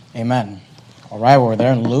Amen. All right, we're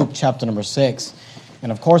there in Luke chapter number 6.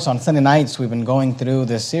 And of course, on Sunday nights, we've been going through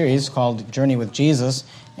this series called Journey with Jesus,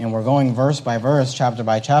 and we're going verse by verse, chapter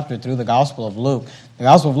by chapter, through the Gospel of Luke. The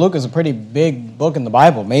Gospel of Luke is a pretty big book in the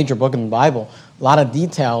Bible, major book in the Bible, a lot of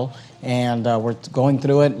detail, and we're going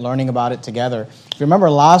through it, learning about it together. If you remember,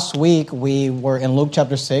 last week we were in Luke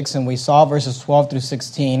chapter 6, and we saw verses 12 through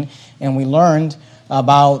 16, and we learned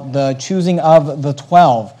about the choosing of the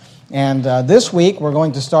 12. And this week, we're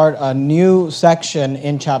going to start a new section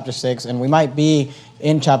in chapter 6, and we might be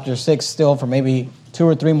in chapter 6 still for maybe 2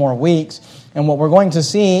 or 3 more weeks. And what we're going to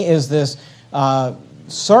see is this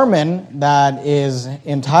sermon that is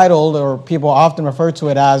entitled, or people often refer to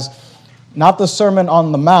it as, not the Sermon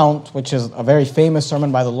on the Mount, which is a very famous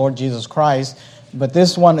sermon by the Lord Jesus Christ, but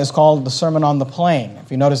this one is called the Sermon on the Plain. If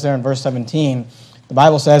you notice there in verse 17, the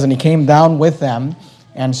Bible says, "And he came down with them,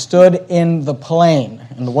 and stood in the plain."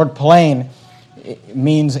 And the word plain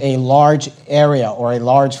means a large area or a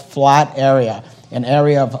large flat area, an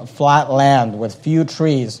area of flat land with few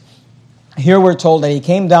trees. Here we're told that he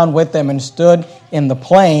came down with them and stood in the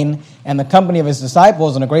plain, and the company of his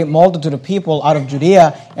disciples and a great multitude of people out of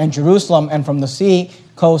Judea and Jerusalem and from the sea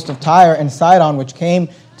coast of Tyre and Sidon, which came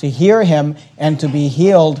to hear him and to be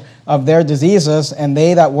healed of their diseases, and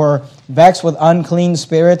they that were vexed with unclean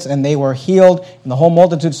spirits, and they were healed, and the whole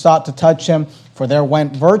multitude sought to touch him, for there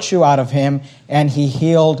went virtue out of him, and he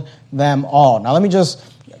healed them all. Now let me just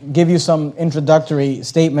give you some introductory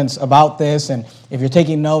statements about this, and if you're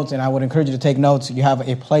taking notes, and I would encourage you to take notes, you have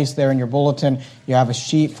a place there in your bulletin, you have a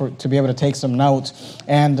sheet to be able to take some notes,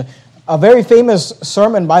 and a very famous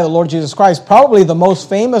sermon by the Lord Jesus Christ, probably the most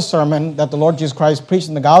famous sermon that the Lord Jesus Christ preached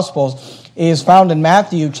in the Gospels, is found in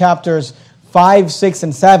Matthew chapters 5, 6,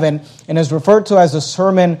 and 7, and is referred to as the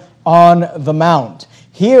Sermon on the Mount.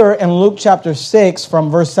 Here in Luke chapter 6, from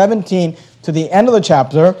verse 17 to the end of the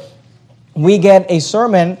chapter, we get a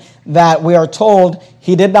sermon that we are told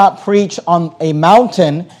he did not preach on a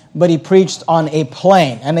mountain, but he preached on a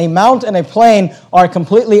plain. And a mount and a plain are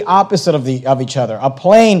completely opposite of each other. A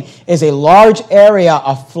plain is a large area,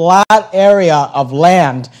 a flat area of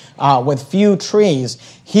land with few trees.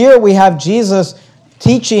 Here we have Jesus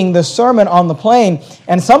teaching the Sermon on the Plain,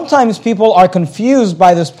 and sometimes people are confused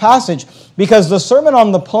by this passage because the Sermon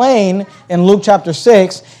on the Plain in Luke chapter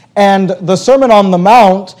 6 and the Sermon on the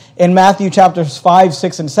Mount in Matthew chapters 5,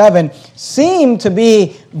 6, and 7 seem to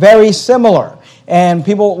be very similar. And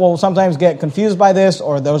people will sometimes get confused by this,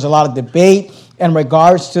 or there's a lot of debate in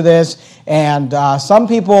regards to this. And some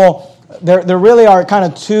people, there really are kind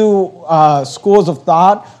of two schools of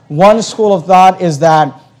thought. One school of thought is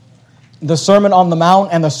that the Sermon on the Mount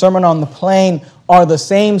and the Sermon on the Plain are the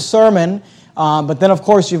same sermon. But then, of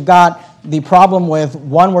course, you've got the problem with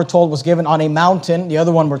one we're told was given on a mountain, the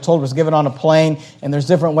other one we're told was given on a plain, and there's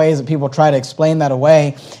different ways that people try to explain that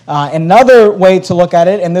away. Another way to look at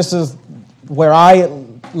it, and this is where I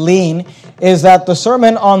lean, is that the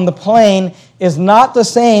Sermon on the Plain is not the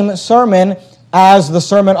same sermon as the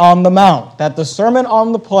Sermon on the Mount. That the Sermon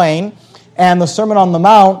on the Plain and the Sermon on the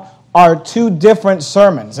Mount are two different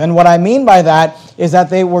sermons. And what I mean by that is that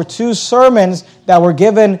they were two sermons that were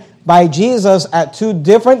given by Jesus at two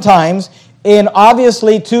different times in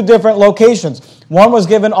obviously two different locations. One was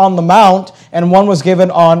given on the mount and one was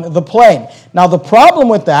given on the plain. Now the problem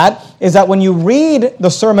with that is that when you read the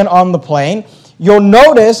Sermon on the Plain, you'll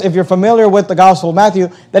notice, if you're familiar with the Gospel of Matthew,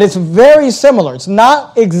 that it's very similar. It's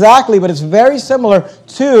not exactly, but it's very similar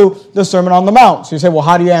to the Sermon on the Mount. So you say, well,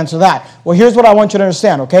 how do you answer that? Well, here's what I want you to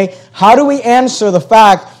understand, okay? How do we answer the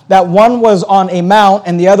fact that one was on a mount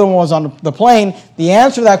and the other one was on the plain? The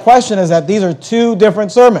answer to that question is that these are two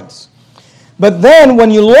different sermons. But then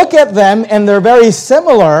when you look at them and they're very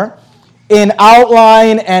similar in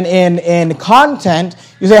outline and in content,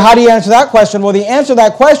 you say, how do you answer that question? Well, the answer to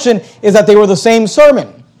that question is that they were the same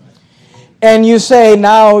sermon. And you say,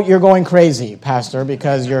 now you're going crazy, Pastor,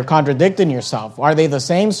 because you're contradicting yourself. Are they the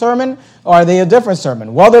same sermon or are they a different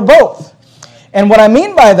sermon? Well, they're both. And what I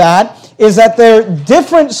mean by that is that they're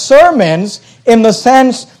different sermons in the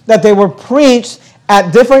sense that they were preached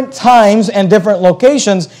at different times and different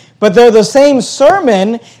locations, but they're the same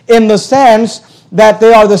sermon in the sense that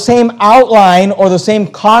they are the same outline or the same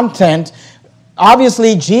content.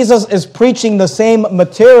 Obviously, Jesus is preaching the same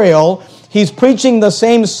material. He's preaching the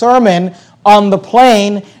same sermon on the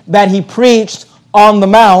plain that he preached on the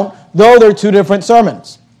mount, though they're two different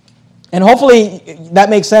sermons. And hopefully that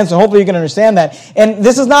makes sense, and hopefully you can understand that. And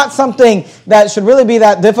this is not something that should really be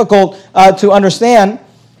that difficult to understand,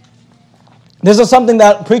 This is something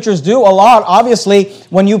that preachers do a lot. Obviously,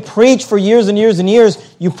 when you preach for years and years and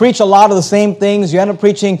years, you preach a lot of the same things. You end up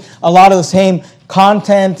preaching a lot of the same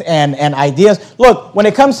content and ideas. Look, when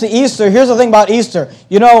it comes to Easter, here's the thing about Easter.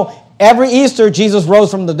 You know, every Easter, Jesus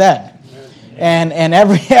rose from the dead. And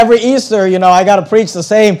every Easter, you know, I got to preach the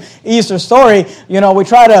same Easter story. You know, we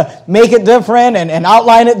try to make it different and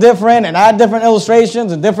outline it different and add different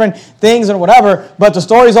illustrations and different things and whatever. But the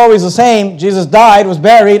story's always the same. Jesus died, was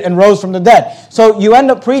buried, and rose from the dead. So you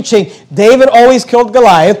end up preaching, David always killed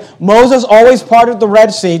Goliath. Moses always parted the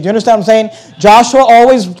Red Sea. Do you understand what I'm saying? Joshua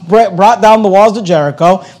always brought down the walls of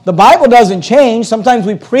Jericho. The Bible doesn't change. Sometimes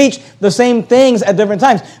we preach the same things at different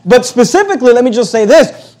times. But specifically, let me just say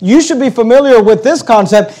this. You should be familiar with this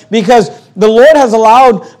concept because the Lord has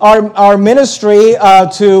allowed our ministry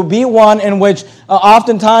to be one in which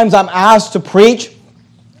oftentimes I'm asked to preach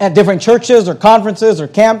at different churches or conferences or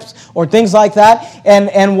camps or things like that.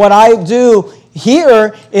 And what I do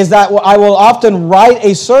here is that I will often write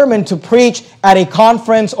a sermon to preach at a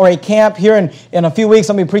conference or a camp. Here in a few weeks,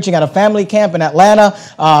 I'll be preaching at a family camp in Atlanta.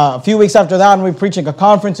 A few weeks after that, I'm going to be preaching a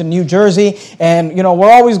conference in New Jersey. And, you know, we're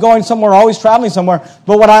always going somewhere, always traveling somewhere.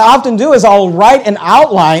 But what I often do is I'll write an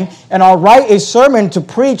outline and I'll write a sermon to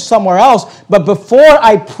preach somewhere else. But before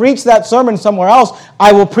I preach that sermon somewhere else,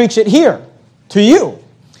 I will preach it here to you.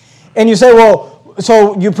 And you say, well,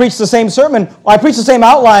 so you preach the same sermon. Well, I preach the same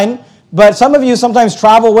outline. But some of you sometimes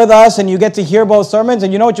travel with us and you get to hear both sermons,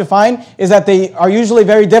 and you know what you find is that they are usually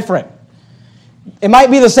very different. It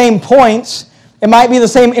might be the same points, it might be the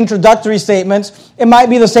same introductory statements, it might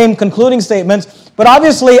be the same concluding statements, but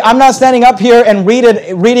obviously I'm not standing up here and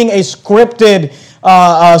reading a scripted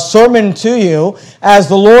sermon to you. As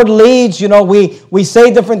the Lord leads, you know, we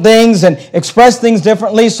say different things and express things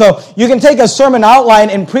differently. So you can take a sermon outline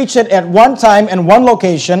and preach it at one time in one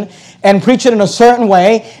location, and preach it in a certain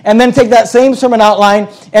way, and then take that same sermon outline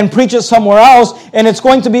and preach it somewhere else, and it's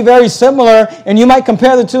going to be very similar, and you might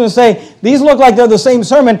compare the two and say, these look like they're the same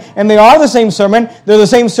sermon, and they are the same sermon, they're the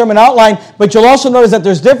same sermon outline, but you'll also notice that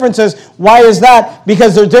there's differences. Why is that?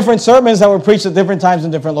 Because they're different sermons that were preached at different times in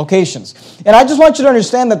different locations. And I just want you to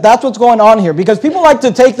understand that that's what's going on here, because people like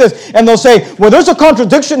to take this, and they'll say, well, there's a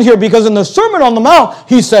contradiction here, because in the Sermon on the Mount,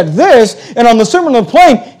 he said this, and on the Sermon on the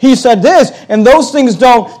Plain, he said this, and those things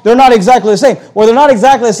they're not exactly the same. Well, they're not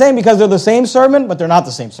exactly the same because they're the same sermon, but they're not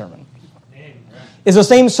the same sermon. It's the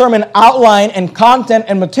same sermon outline and content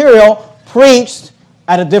and material preached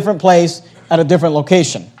at a different place, at a different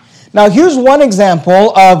location. Now, here's one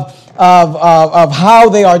example of how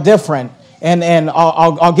they are different, and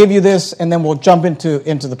I'll give you this, and then we'll jump into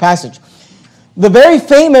the passage. The very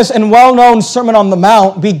famous and well-known Sermon on the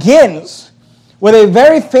Mount begins with a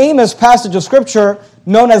very famous passage of Scripture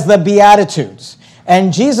known as the Beatitudes.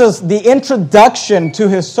 And Jesus, the introduction to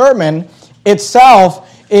his sermon itself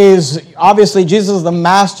is, obviously, Jesus is the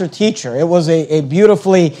master teacher. It was a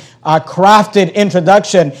beautifully crafted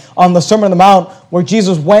introduction on the Sermon on the Mount where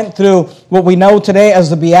Jesus went through what we know today as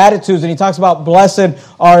the Beatitudes, and he talks about blessed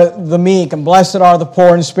are the meek, and blessed are the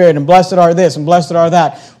poor in spirit, and blessed are this, and blessed are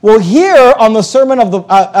that. Well, here on the Sermon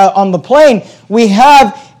on the Plain, we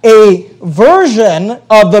have a version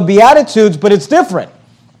of the Beatitudes, but it's different.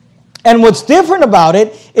 And what's different about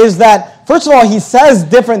it is that, first of all, he says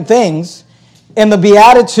different things in the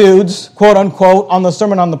Beatitudes, quote unquote, on the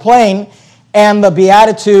Sermon on the Plain, and the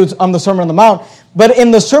Beatitudes on the Sermon on the Mount. But in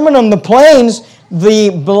the Sermon on the Plains, the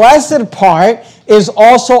blessed part is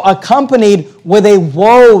also accompanied with a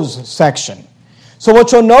woes section. So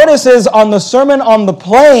what you'll notice is on the Sermon on the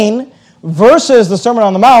Plain versus the Sermon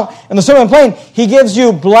on the Mount, in the Sermon on the Plain, he gives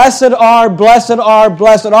you blessed are, blessed are,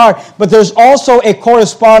 blessed are, but there's also a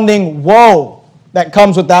corresponding woe that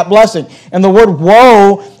comes with that blessing. And the word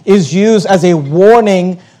woe is used as a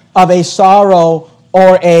warning of a sorrow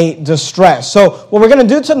or a distress. So what we're going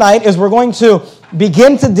to do tonight is we're going to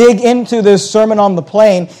begin to dig into this Sermon on the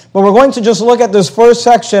Plain, but we're going to just look at this first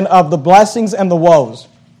section of the blessings and the woes.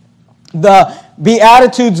 The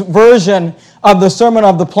Beatitudes version of the Sermon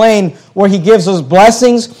on the Plain, where he gives us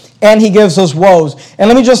blessings and he gives us woes. And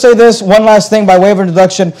let me just say this one last thing by way of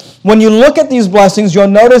introduction. When you look at these blessings, you'll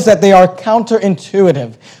notice that they are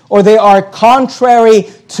counterintuitive, or they are contrary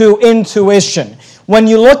to intuition. When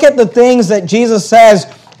you look at the things that Jesus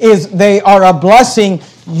says is they are a blessing,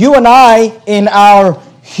 you and I, in our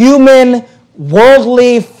human,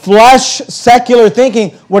 worldly, flesh, secular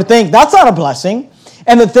thinking, would think that's not a blessing.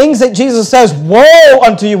 And the things that Jesus says, woe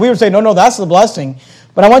unto you, we would say, no, that's the blessing.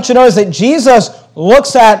 But I want you to notice that Jesus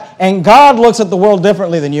looks at, and God looks at the world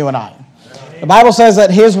differently than you and I. The Bible says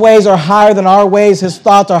that his ways are higher than our ways. His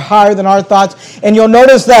thoughts are higher than our thoughts. And you'll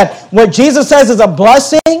notice that what Jesus says is a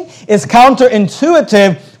blessing is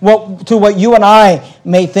counterintuitive to what you and I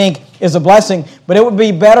may think is a blessing. But it would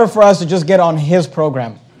be better for us to just get on his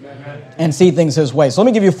program and see things his way. So let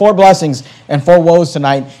me give you 4 blessings and 4 woes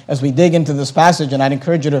tonight as we dig into this passage, and I'd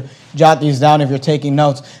encourage you to jot these down if you're taking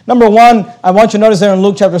notes. Number 1, I want you to notice there in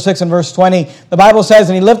Luke chapter 6 and verse 20, the Bible says,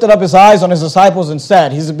 and he lifted up his eyes on his disciples and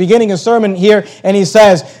said, he's beginning his sermon here, and he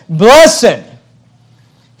says, blessed.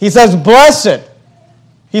 He says, blessed.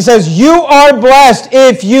 He says, you are blessed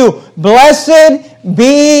if you, blessed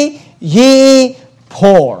be ye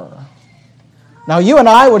poor. Now you and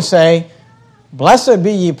I would say, blessed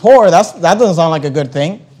be ye poor. That doesn't sound like a good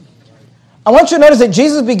thing. I want you to notice that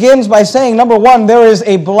Jesus begins by saying, number 1, there is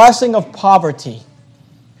a blessing of poverty.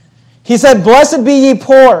 He said, blessed be ye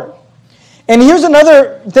poor. And here's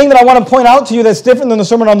another thing that I want to point out to you that's different than the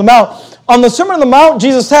Sermon on the Mount. On the Sermon on the Mount,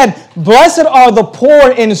 Jesus said, blessed are the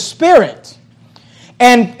poor in spirit.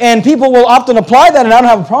 And people will often apply that, and I don't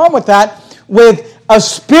have a problem with that, with a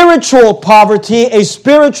spiritual poverty, a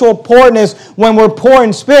spiritual poorness when we're poor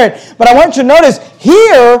in spirit. But I want you to notice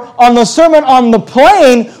here on the Sermon on the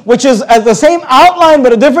Plain, which is at the same outline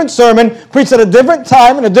but a different sermon, preached at a different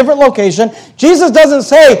time in a different location, Jesus doesn't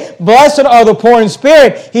say, blessed are the poor in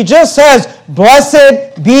spirit. He just says,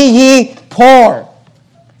 blessed be ye poor.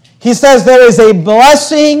 He says there is a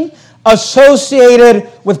blessing associated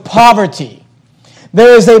with poverty.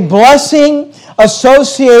 There is a blessing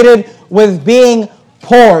associated with being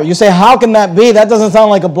poor. You say, how can that be? That doesn't sound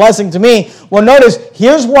like a blessing to me. Well, notice,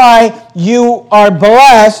 here's why you are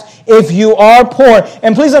blessed if you are poor.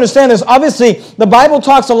 And please understand this. Obviously, the Bible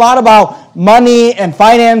talks a lot about money and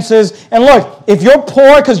finances. And look, if you're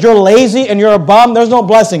poor because you're lazy and you're a bum, there's no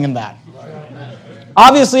blessing in that.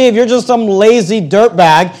 Obviously, if you're just some lazy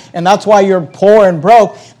dirtbag and that's why you're poor and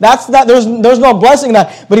broke, there's no blessing in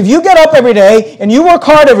that. But if you get up every day and you work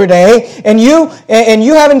hard every day and you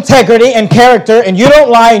have integrity and character and you don't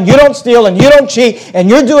lie and you don't steal and you don't cheat and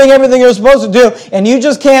you're doing everything you're supposed to do and you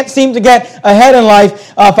just can't seem to get ahead in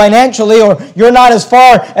life financially, or you're not as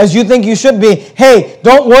far as you think you should be, hey,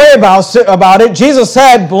 don't worry about it. Jesus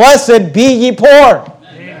said, blessed be ye poor.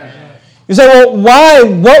 You say, well, why?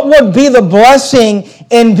 What would be the blessing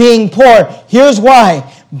in being poor? Here's why.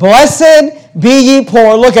 Blessed be ye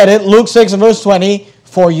poor. Look at it, Luke 6 and verse 20.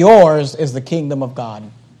 For yours is the kingdom of God.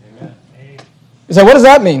 Amen. You say, what does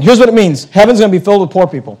that mean? Here's what it means. Heaven's going to be filled with poor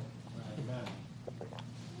people.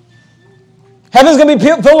 Heaven's going to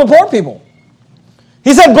be filled with poor people.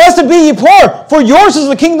 He said, blessed be ye poor, for yours is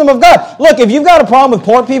the kingdom of God. Look, if you've got a problem with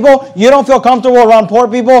poor people, you don't feel comfortable around poor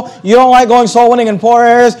people, you don't like going soul winning in poor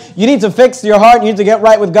areas, you need to fix your heart, you need to get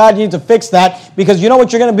right with God, you need to fix that, because you know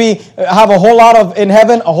what you're going to have a whole lot of in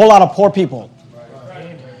heaven? A whole lot of poor people.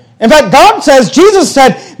 In fact, God says, Jesus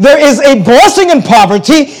said, there is a blessing in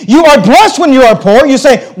poverty. You are blessed when you are poor. You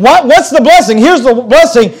say, what's the blessing? Here's the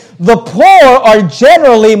blessing. The poor are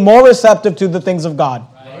generally more receptive to the things of God.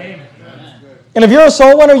 And if you're a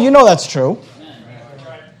soul winner, you know that's true.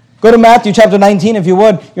 Go to Matthew chapter 19 if you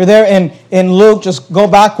would. You're there in Luke. Just go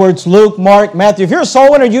backwards. Luke, Mark, Matthew. If you're a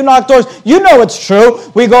soul winner, you knock doors. You know it's true.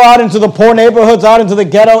 We go out into the poor neighborhoods, out into the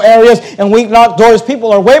ghetto areas, and we knock doors.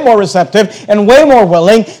 People are way more receptive and way more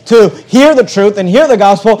willing to hear the truth and hear the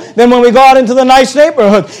gospel than when we go out into the nice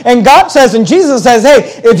neighborhood. And God says, and Jesus says,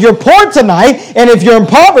 hey, if you're poor tonight, and if you're in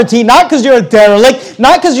poverty, not because you're a derelict,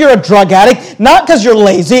 not because you're a drug addict, not because you're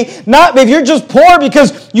lazy, not if you're just poor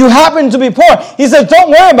because you happen to be poor. He says,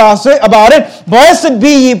 don't worry about it. Blessed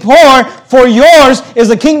be ye poor, for yours is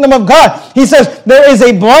the kingdom of God. He says there is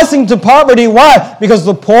a blessing to poverty. Why? Because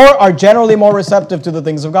the poor are generally more receptive to the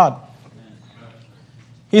things of God.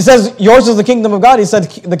 He says yours is the kingdom of God. He said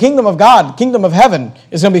the kingdom of God, kingdom of heaven,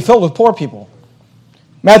 is going to be filled with poor people.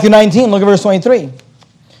 Matthew 19, look at verse 23.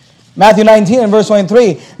 Matthew 19 and verse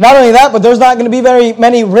 23. Not only that, but there's not going to be very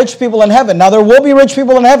many rich people in heaven. Now, there will be rich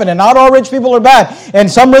people in heaven, and not all rich people are bad. And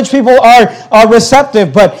some rich people are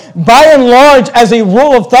receptive. But by and large, as a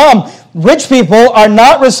rule of thumb, rich people are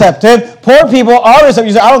not receptive. Poor people are receptive.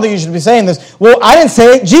 You say, I don't think you should be saying this. Well, I didn't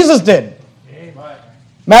say it. Jesus did. Amen.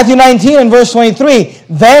 Matthew 19 and verse 23.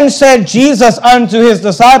 Then said Jesus unto his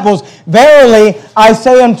disciples, verily I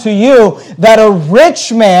say unto you, that a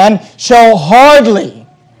rich man shall hardly...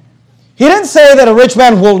 He didn't say that a rich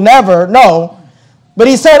man will never, no. But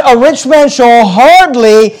he said a rich man shall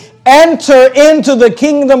hardly enter into the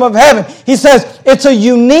kingdom of heaven. He says it's a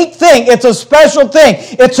unique thing. It's a special thing.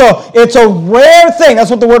 It's a rare thing.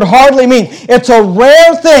 That's what the word hardly means. It's a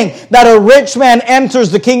rare thing that a rich man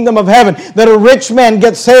enters the kingdom of heaven, that a rich man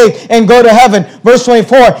gets saved and go to heaven. Verse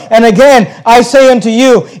 24, and again, I say unto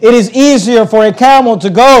you, it is easier for a camel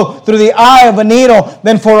to go through the eye of a needle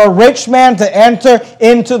than for a rich man to enter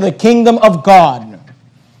into the kingdom of God.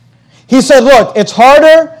 He said, look, it's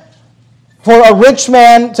harder for a rich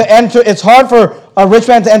man to enter. It's hard for a rich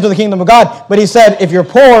man to enter the kingdom of God. But he said, if you're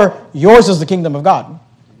poor, yours is the kingdom of God.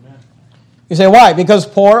 Amen. You say, why? Because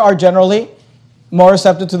poor are generally more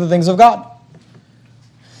receptive to the things of God.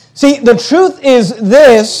 See, the truth is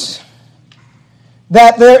this,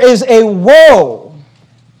 that there is a woe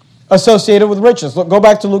associated with riches. Look, go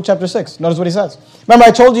back to Luke chapter 6. Notice what he says. Remember,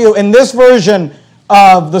 I told you in this version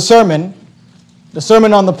of the Sermon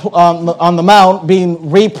on the Mount being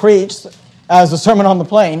re-preached as the Sermon on the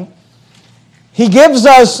Plain, he gives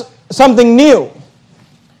us something new.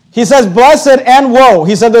 He says, blessed and woe.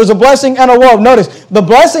 He said there's a blessing and a woe. Notice, the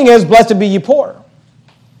blessing is, blessed be ye poor.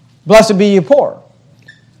 Blessed be ye poor.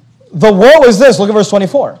 The woe is this. Look at verse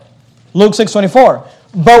 24. Luke 6:24.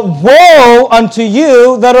 But woe unto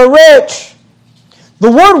you that are rich.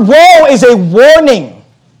 The word woe is a warning.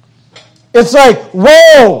 It's like,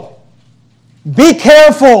 whoa, be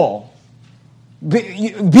careful.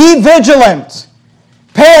 Be vigilant.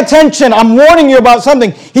 Pay attention. I'm warning you about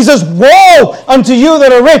something. He says, woe unto you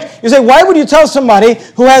that are rich. You say, why would you tell somebody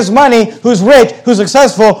who has money, who's rich, who's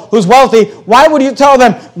successful, who's wealthy, why would you tell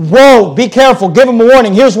them, woe, be careful, give them a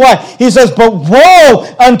warning? Here's why. He says, but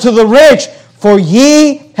woe unto the rich, for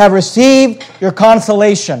ye have received your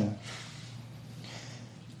consolation.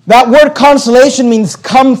 That word consolation means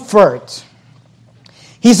comfort.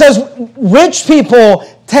 He says, rich people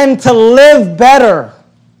tend to live better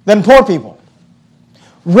than poor people.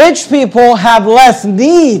 Rich people have less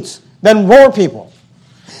needs than poor people.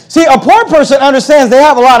 See, a poor person understands they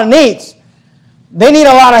have a lot of needs. They need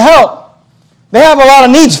a lot of help. They have a lot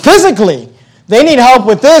of needs physically. They need help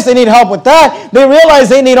with this, they need help with that. They realize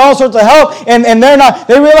they need all sorts of help, and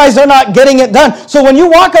they realize they're not getting it done. So when you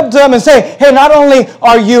walk up to them and say, hey, not only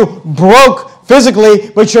are you broke physically,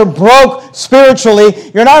 but you're broke spiritually.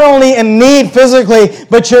 You're not only in need physically,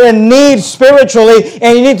 but you're in need spiritually,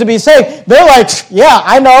 and you need to be saved. They're like, yeah,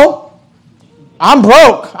 I know. I'm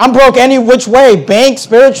broke. I'm broke any which way. Bank,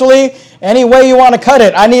 spiritually, any way you want to cut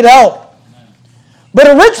it. I need help. But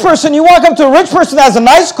a rich person, you walk up to a rich person that has a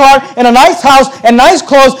nice car and a nice house and nice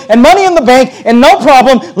clothes and money in the bank and no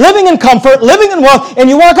problem, living in comfort, living in wealth, and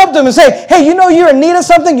you walk up to them and say, hey, you know you're in need of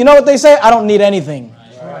something? You know what they say? I don't need anything.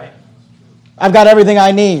 I've got everything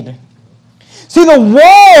I need. See, the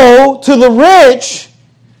woe to the rich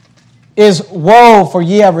is woe, for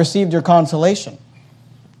ye have received your consolation.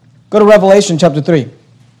 Go to Revelation chapter 3.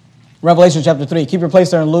 Revelation chapter 3. Keep your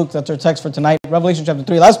place there in Luke. That's our text for tonight. Revelation chapter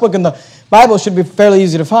 3. Last book in the Bible, should be fairly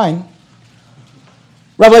easy to find.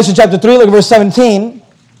 Revelation chapter 3, look at verse 17.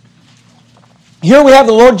 Here we have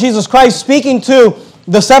the Lord Jesus Christ speaking to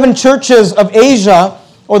the 7 churches of Asia,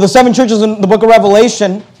 or the 7 churches in the book of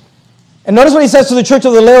Revelation. And notice what he says to the church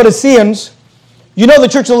of the Laodiceans. You know the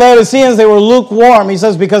church of the Laodiceans, they were lukewarm. He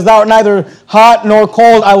says, because thou art neither hot nor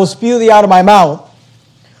cold, I will spew thee out of my mouth.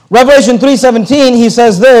 Revelation 3:17, he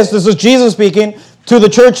says this is Jesus speaking to the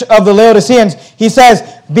church of the Laodiceans. He says,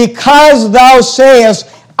 because thou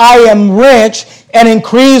sayest, I am rich and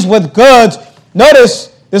increase with goods. Notice,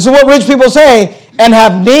 this is what rich people say, and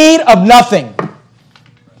have need of nothing.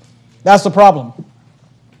 That's the problem.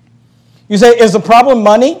 You say, is the problem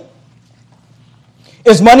money?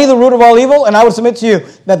 Is money the root of all evil? And I would submit to you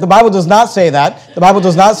that the Bible does not say that. The Bible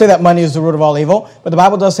does not say that money is the root of all evil, but the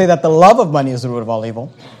Bible does say that the love of money is the root of all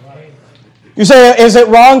evil. You say, is it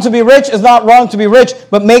wrong to be rich? It's not wrong to be rich,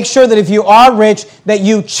 but make sure that if you are rich, that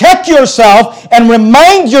you check yourself and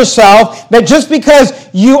remind yourself that just because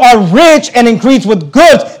you are rich and increase with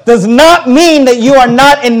goods does not mean that you are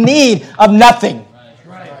not in need of nothing.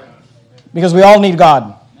 Because we all need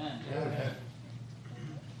God.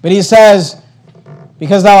 But he says,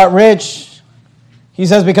 because thou art rich, he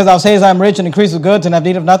says, because thou sayest I am rich and increase with goods and have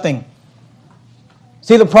need of nothing.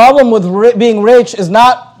 See, the problem with being rich is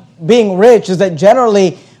not being rich, is that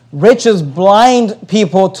generally riches blind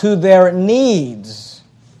people to their needs.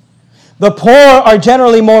 The poor are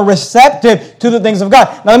generally more receptive to the things of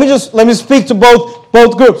God. Now let me speak to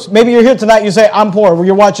both groups. Maybe you're here tonight, you say, I'm poor.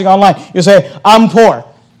 You're watching online, you say, I'm poor.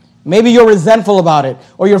 Maybe you're resentful about it,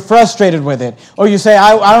 or you're frustrated with it, or you say,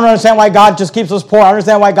 I don't understand why God just keeps us poor. I don't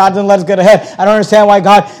understand why God doesn't let us get ahead. I don't understand why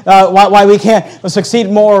God, why we can't succeed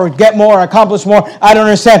more, or get more, or accomplish more. I don't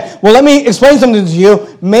understand. Well, let me explain something to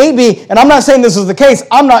you. Maybe, and I'm not saying this is the case,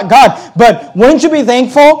 I'm not God, but wouldn't you be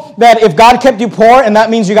thankful that if God kept you poor and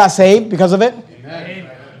that means you got saved because of it? Amen.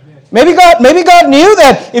 Maybe God knew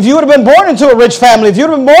that if you would have been born into a rich family, if you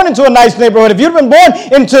would have been born into a nice neighborhood, if you would have been born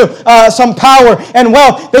into some power and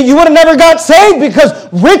wealth, that you would have never got saved because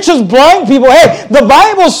riches blind people. Hey, the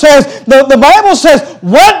Bible says,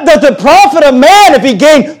 what does it profit a man if he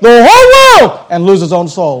gain the whole world and lose his own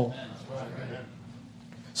soul?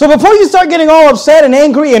 So before you start getting all upset and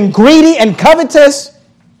angry and greedy and covetous,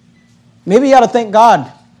 maybe you ought to thank God.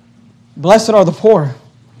 Blessed are the poor.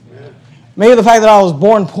 Maybe the fact that I was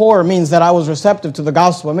born poor means that I was receptive to the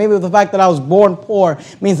gospel. Maybe the fact that I was born poor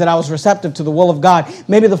means that I was receptive to the will of God.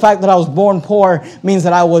 Maybe the fact that I was born poor means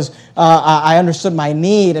that I understood my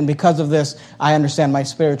need, and because of this, I understand my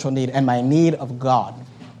spiritual need and my need of God.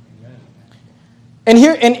 And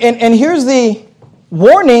here's the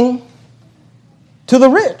warning to the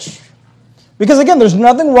rich. Because again, there's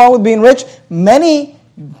nothing wrong with being rich. Many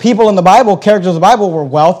people in the Bible, characters of the Bible, were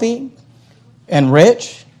wealthy and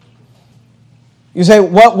rich. You say,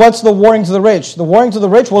 what's the warning to the rich? The warning to the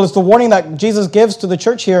rich, well, it's the warning that Jesus gives to the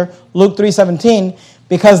church here, Luke 3:17,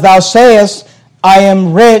 because thou sayest, I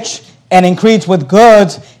am rich and increase with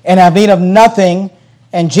goods and have need of nothing.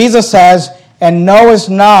 And Jesus says, and knowest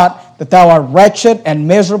not that thou art wretched and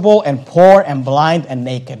miserable and poor and blind and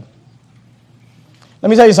naked. Let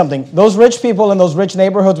me tell you something. Those rich people in those rich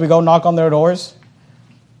neighborhoods, we go knock on their doors,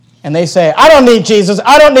 and they say, I don't need Jesus,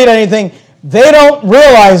 I don't need anything. They don't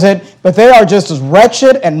realize it, but they are just as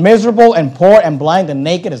wretched and miserable and poor and blind and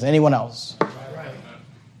naked as anyone else.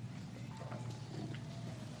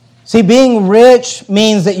 See, being rich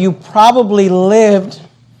means that you probably lived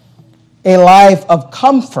a life of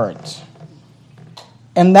comfort,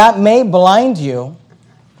 and that may blind you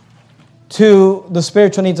to the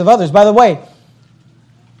spiritual needs of others. By the way,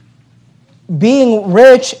 being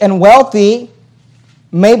rich and wealthy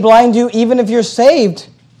may blind you even if you're saved,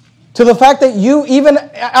 to the fact that you, even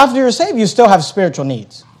after you're saved, you still have spiritual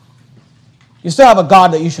needs. You still have a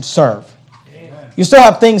God that you should serve. Amen. You still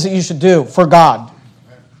have things that you should do for God.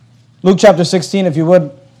 Luke chapter 16, if you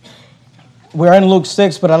would. We're in Luke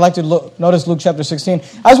 6, but I'd like to notice Luke chapter 16.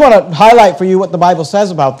 I just want to highlight for you what the Bible says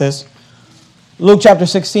about this. Luke chapter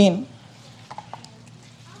 16.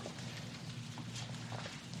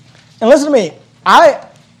 And listen to me. I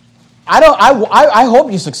hope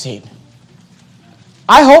you succeed.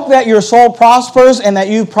 I hope that your soul prospers and that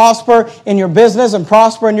you prosper in your business and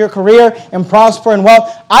prosper in your career and prosper in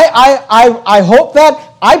wealth. I hope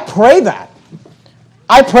that. I pray that.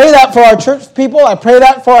 I pray that for our church people. I pray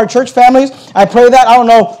that for our church families. I pray that, I don't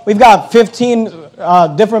know, we've got 15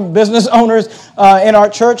 different business owners in our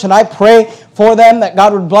church, and I pray for them that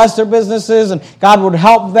God would bless their businesses and God would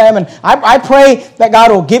help them. And I pray that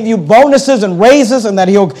God will give you bonuses and raises and that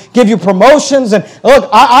He'll give you promotions. And look,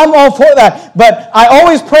 I'm all for that. But I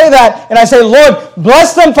always pray that, and I say, Lord,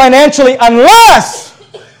 bless them financially unless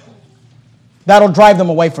that'll drive them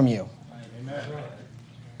away from you.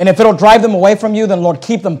 And if it'll drive them away from you, then Lord,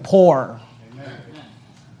 keep them poor. Amen.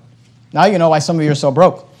 Now you know why some of you are so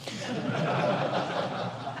broke.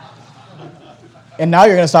 And now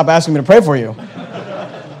you're going to stop asking me to pray for you.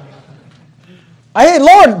 Hey,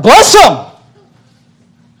 Lord, bless them.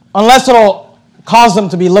 Unless it'll cause them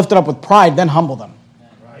to be lifted up with pride, then humble them.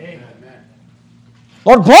 Amen.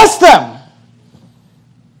 Lord, bless them.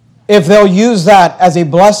 If they'll use that as a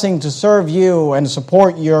blessing to serve you and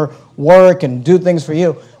support your work and do things for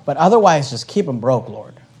you. But otherwise, just keep them broke,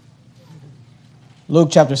 Lord. Luke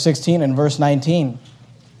chapter 16 and verse 19.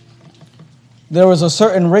 There was a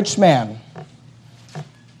certain rich man,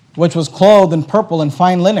 which was clothed in purple and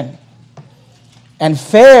fine linen, and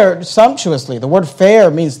fared sumptuously. The word fair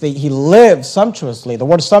means that he lived sumptuously. The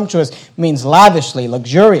word sumptuous means lavishly,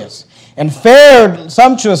 luxurious. And fared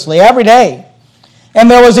sumptuously every day. And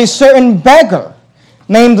there was a certain beggar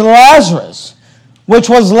named Lazarus, which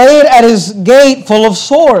was laid at his gate full of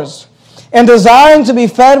sores, and desiring to be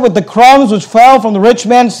fed with the crumbs which fell from the rich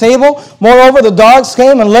man's table. Moreover, the dogs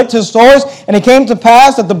came and licked his sores, and it came to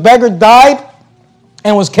pass that the beggar died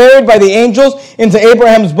and was carried by the angels into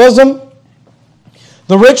Abraham's bosom.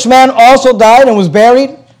 The rich man also died and was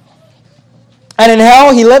buried. And in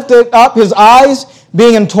hell he lifted up his eyes,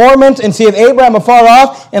 being in torment, and seeth Abraham afar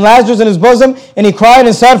off, and Lazarus in his bosom. And he cried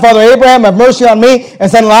and said, Father Abraham, have mercy on me, and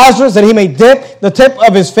send Lazarus that he may dip the tip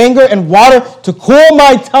of his finger in water to cool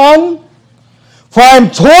my tongue. For I am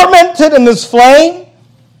tormented in this flame.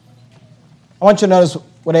 I want you to notice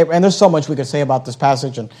what Abraham, and there's so much we could say about this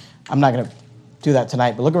passage, and I'm not going to do that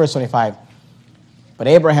tonight, but look at verse 25. But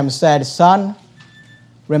Abraham said, Son,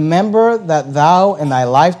 remember that thou in thy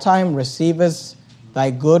lifetime receivest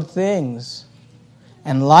thy good things,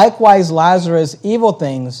 and likewise Lazarus evil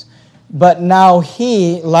things, but now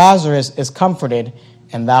he, Lazarus, is comforted,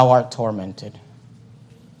 and thou art tormented.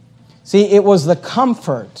 See, it was the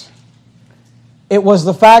comfort. It was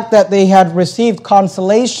the fact that they had received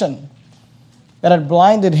consolation that had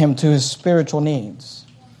blinded him to his spiritual needs.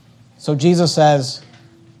 So Jesus says,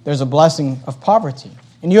 there's a blessing of poverty.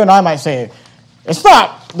 And you and I might say, there's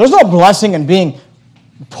no blessing in being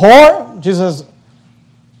poor. Jesus says,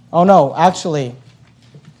 oh no, actually,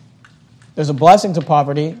 there's a blessing to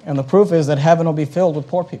poverty, and the proof is that heaven will be filled with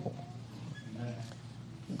poor people.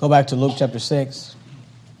 Go back to Luke chapter 6.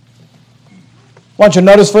 I want you to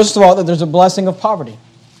notice, first of all, that there's a blessing of poverty.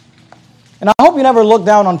 And I hope you never look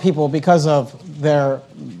down on people because of their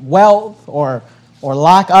wealth or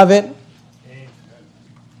lack of it.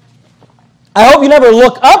 I hope you never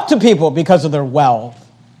look up to people because of their wealth.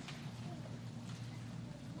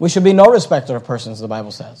 We should be no respecter of persons, the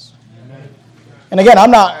Bible says. And again, I'm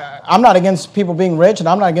not against people being rich, and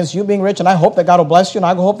I'm not against you being rich, and I hope that God will bless you, and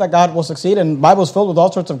I hope that God will succeed. And the Bible is filled with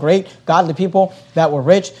all sorts of great, godly people that were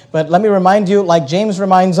rich. But let me remind you, like James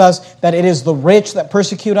reminds us, that it is the rich that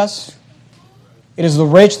persecute us. It is the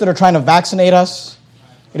rich that are trying to vaccinate us.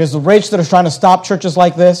 It is the rich that are trying to stop churches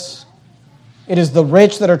like this. It is the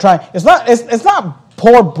rich that are trying. It's not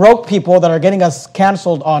poor, broke people that are getting us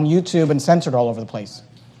canceled on YouTube and censored all over the place.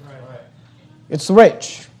 It's the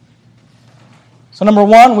rich. So number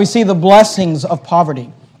one, we see the blessings of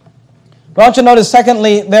poverty. But I want you to notice,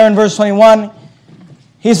 secondly, there in verse 21,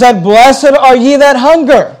 he said, Blessed are ye that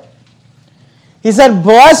hunger. He said,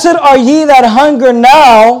 Blessed are ye that hunger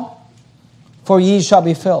now, for ye shall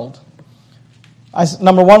be filled.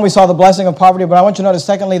 Number one, we saw the blessing of poverty, but I want you to notice,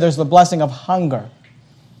 secondly, there's the blessing of hunger.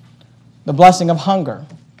 The blessing of hunger.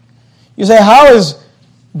 You say, how is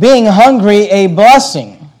being hungry a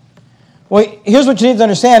blessing? Well, here's what you need to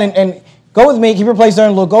understand, and go with me, keep your place there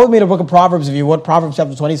and look. Go with me to the book of Proverbs, if you would, Proverbs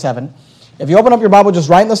chapter 27. If you open up your Bible just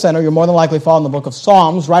right in the center, you're more than likely following the book of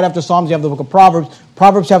Psalms. Right after Psalms, you have the book of Proverbs,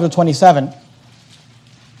 Proverbs chapter 27.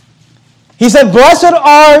 He said, Blessed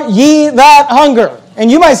are ye that hunger. And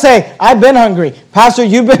you might say, I've been hungry. Pastor,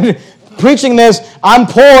 you've been preaching this. I'm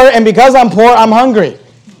poor, and because I'm poor, I'm hungry.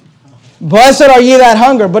 Blessed are ye that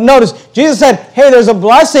hunger. But notice, Jesus said, hey, there's a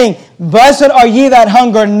blessing. Blessed are ye that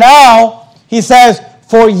hunger now. He says,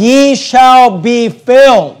 for ye shall be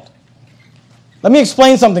filled. Let me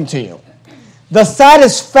explain something to you. The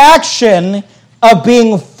satisfaction of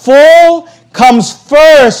being full comes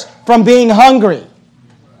first from being hungry.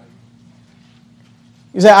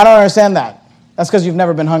 You say, I don't understand that. That's because you've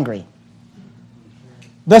never been hungry.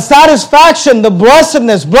 The satisfaction, the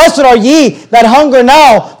blessedness, blessed are ye that hunger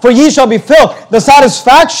now, for ye shall be filled. The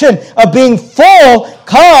satisfaction of being full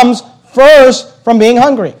comes first from being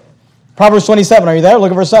hungry. Proverbs 27, are you there?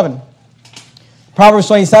 Look at verse 7. Proverbs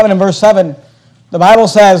 27 and verse 7, the Bible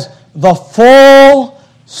says, the full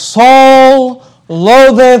soul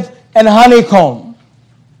loatheth an honeycomb,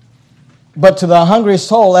 but to the hungry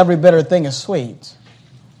soul every bitter thing is sweet.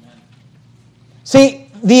 See,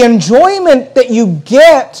 the enjoyment that you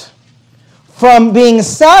get from being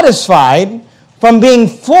satisfied, from being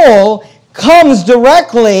full, comes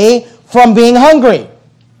directly from being hungry.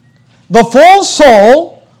 The full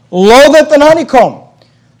soul loatheth an honeycomb.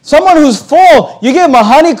 Someone who's full, you give them a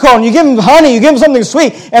honeycomb, you give them honey, you give them something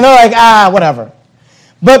sweet, and they're like, whatever.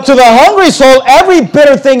 But to the hungry soul, every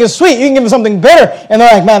bitter thing is sweet. You can give them something bitter, and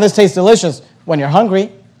they're like, man, this tastes delicious when you're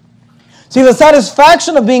hungry. See, the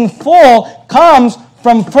satisfaction of being full comes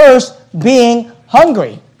from first being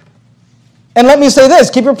hungry. And let me say this,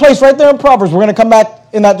 keep your place right there in Proverbs. We're going to come back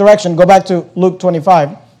in that direction. Go back to Luke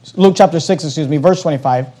chapter 6, verse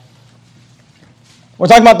 25. We're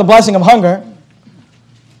talking about the blessing of hunger.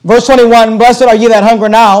 Verse 21, Blessed are ye that hunger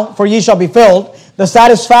now, for ye shall be filled. The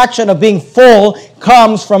satisfaction of being full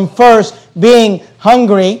comes from first being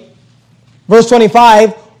hungry. Verse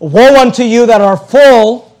 25, Woe unto you that are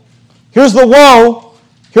full. Here's the woe.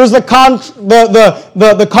 Here's the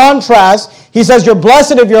contrast. He says, you're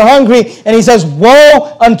blessed if you're hungry. And he says,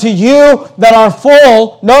 Woe unto you that are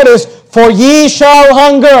full. Notice, for ye shall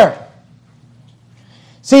hunger.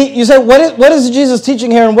 See, you say, what is Jesus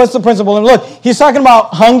teaching here, and what's the principle? And look, he's talking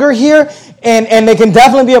about hunger here, and they can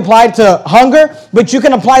definitely be applied to hunger, but you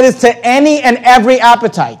can apply this to any and every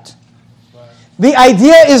appetite. The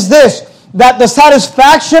idea is this, that the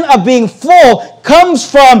satisfaction of being full comes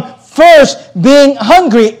from first being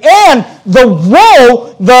hungry. And the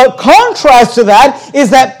woe, the contrast to that, is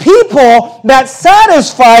that people that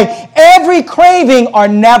satisfy every craving are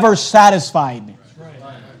never satisfied.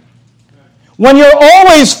 When you're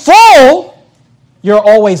always full, you're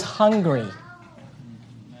always hungry.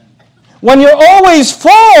 When you're always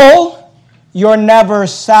full, you're never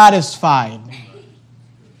satisfied.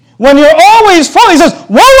 When you're always full, he says,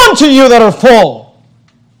 woe unto you that are full,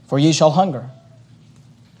 for ye shall hunger.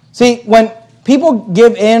 See, when people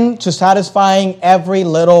give in to satisfying every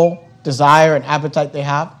little desire and appetite they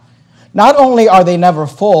have, not only are they never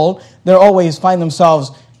full, they always find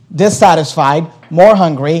themselves dissatisfied, more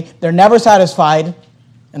hungry, they're never satisfied,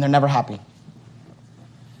 and they're never happy.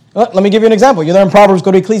 Let me give you an example. You're there in Proverbs,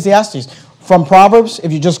 go to Ecclesiastes. From Proverbs,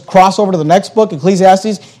 if you just cross over to the next book,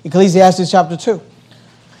 Ecclesiastes chapter 2.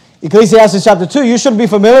 Ecclesiastes chapter 2, you should be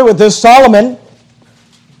familiar with this. Solomon,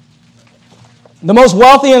 the most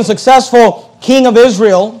wealthy and successful king of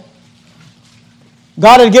Israel,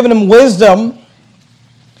 God had given him wisdom,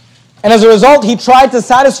 and as a result, he tried to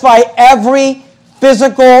satisfy every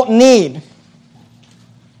physical need.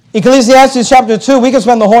 Ecclesiastes chapter 2, we can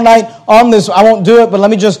spend the whole night on this. I won't do it, but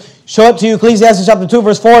let me just show it to you. Ecclesiastes chapter 2,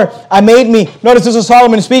 verse 4. Notice this is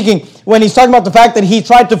Solomon speaking, when he's talking about the fact that he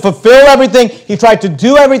tried to fulfill everything, he tried to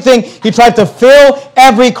do everything, he tried to fill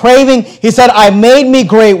every craving. He said, I made me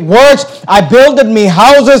great works, I builded me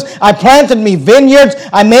houses, I planted me vineyards,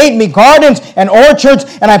 I made me gardens and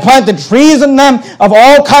orchards, and I planted trees in them of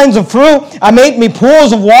all kinds of fruit. I made me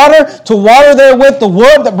pools of water to water therewith the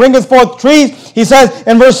wood that bringeth forth trees. He says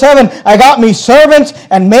in verse 7, I got me servants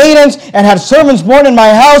and maidens and had servants born in my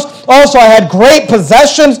house. Also I had great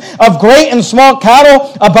possessions of great and small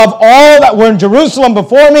cattle above all that were in Jerusalem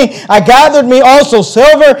before me. I gathered me also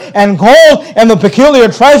silver and gold and the peculiar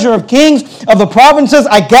treasure of kings of the provinces.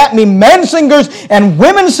 I got me men singers and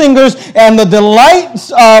women singers and the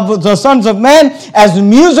delights of the sons of men as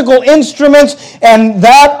musical instruments and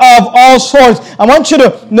that of all sorts. I want you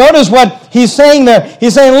to notice what he's saying there.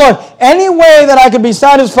 He's saying, look, any way that I could be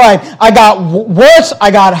satisfied, I got works, I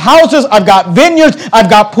got houses, I've got vineyards, I've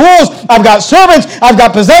got pools, I've got servants, I've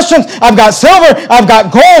got possessions, I've got silver, I've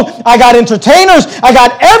got gold, I got entertainers, I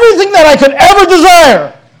got everything that I could ever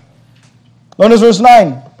desire. Notice verse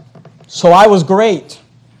 9. So I was great,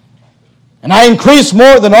 and I increased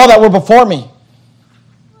more than all that were before me.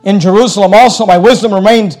 In Jerusalem also my wisdom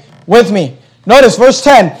remained with me. Notice verse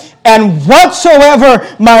 10. And whatsoever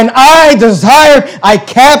mine eye desired, I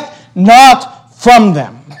kept not from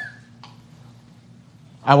them.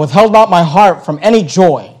 I withheld not my heart from any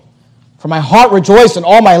joy, for my heart rejoiced in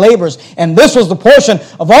all my labors, and this was the portion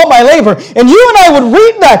of all my labor. And you and I would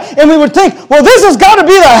read that, and we would think, well, this has got to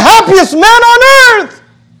be the happiest man on earth.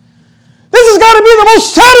 This has got to be the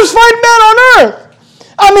most satisfied man on earth.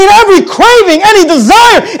 I mean, every craving, any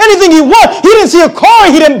desire, anything he wants. He didn't see a car,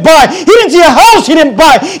 he didn't buy. He didn't see a house, he didn't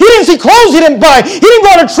buy. He didn't see clothes, he didn't buy. He didn't go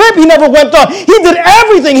on a trip, he never went on. He did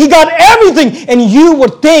everything, he got everything, and you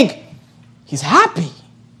would think he's happy.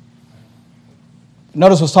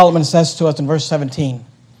 Notice what Solomon says to us in verse 17.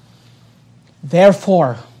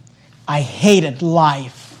 Therefore, I hated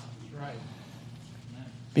life,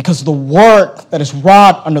 because the work that is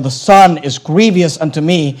wrought under the sun is grievous unto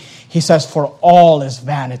me. He says, for all is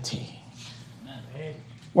vanity.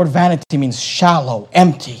 Word vanity means shallow,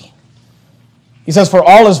 empty. He says, for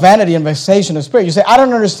all is vanity and vexation of spirit. You say, I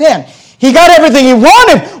don't understand. He got everything he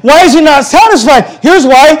wanted. Why is he not satisfied? Here's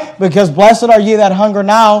why. Because blessed are ye that hunger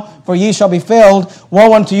now, for ye shall be filled.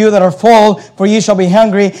 Woe unto you that are full, for ye shall be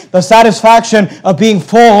hungry. The satisfaction of being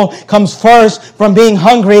full comes first from being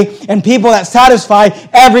hungry. And people that satisfy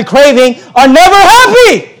every craving are never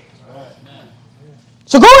happy.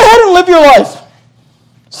 So go ahead and live your life,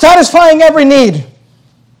 satisfying every need,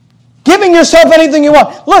 giving yourself anything you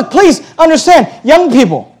want. Look, please understand, young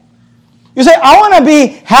people. You say, I want to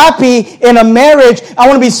be happy in a marriage. I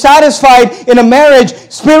want to be satisfied in a marriage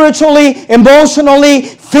spiritually, emotionally,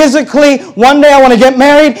 physically. One day I want to get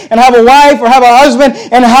married and have a wife or have a husband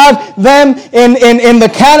and have them in the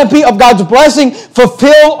canopy of God's blessing,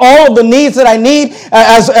 fulfill all of the needs that I need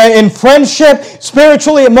as in friendship,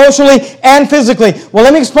 spiritually, emotionally, and physically. Well,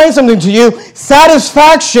 let me explain something to you.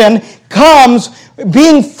 Satisfaction comes,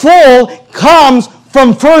 being full comes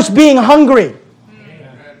from first being hungry.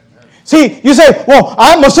 See, you say, well,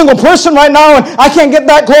 I'm a single person right now, and I can't get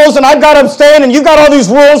that close, and I've got to abstain, and you've got all these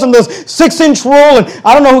rules, and this 6-inch rule, and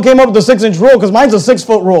I don't know who came up with the 6-inch rule, because mine's a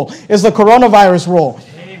 6-foot rule. It's the coronavirus rule.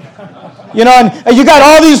 You know, and you got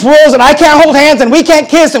all these rules, and I can't hold hands, and we can't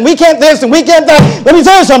kiss, and we can't this, and we can't that. Let me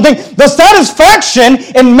tell you something. The satisfaction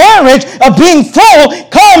in marriage of being full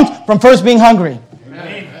comes from first being hungry.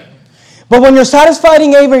 Amen. But when you're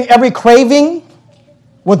satisfying every craving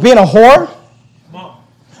with being a whore,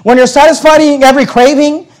 when you're satisfying every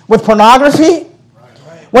craving with pornography,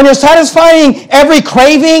 when you're satisfying every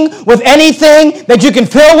craving with anything that you can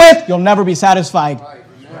fill with, you'll never be satisfied.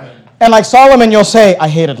 And like Solomon, you'll say, I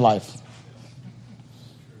hated life.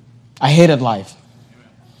 I hated life.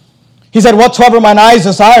 He said, whatsoever mine eyes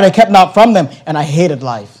desired, I kept not from them, and I hated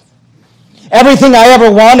life. Everything I ever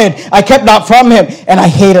wanted, I kept not from him, and I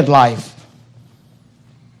hated life.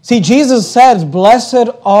 See, Jesus says, blessed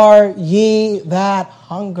are ye that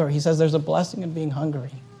hunger. He says there's a blessing in being hungry,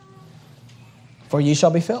 for ye shall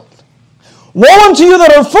be filled. Woe unto you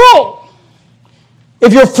that are full.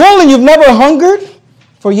 If you're full and you've never hungered,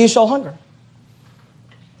 for ye shall hunger.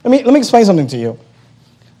 Let me explain something to you.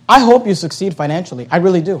 I hope you succeed financially. I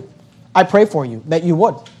really do. I pray for you that you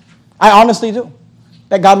would. I honestly do.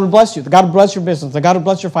 That God would bless you. That God would bless your business. That God would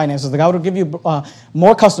bless your finances. That God would give you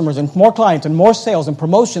more customers and more clients and more sales and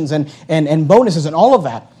promotions and bonuses and all of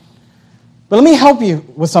that. But let me help you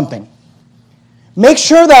with something. Make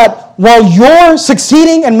sure that while you're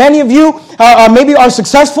succeeding, and many of you maybe are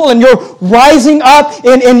successful and you're rising up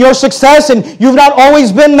in your success, and you've not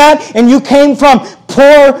always been that, and you came from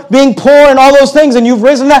being poor and all those things, and you've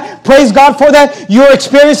risen that, praise God for that, you're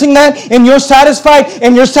experiencing that, and you're satisfied,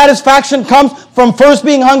 and your satisfaction comes from first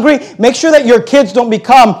being hungry. Make sure that your kids don't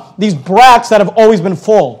become these brats that have always been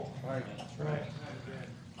full.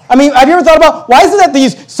 I mean, have you ever thought about, why is it that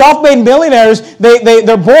these self-made millionaires,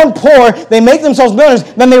 they're born poor, they make themselves millionaires,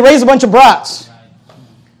 then they raise a bunch of brats?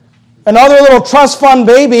 And all their little trust fund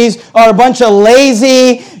babies are a bunch of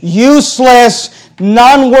lazy, useless,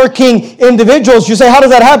 non-working individuals. You say, how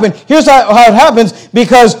does that happen? Here's how it happens,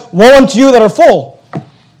 because woe unto you that are full.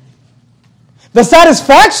 The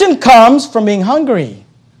satisfaction comes from being hungry.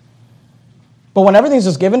 But when everything's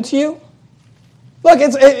just given to you, look,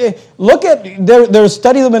 there's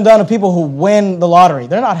studies that have been done of people who win the lottery.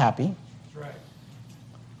 They're not happy. That's right.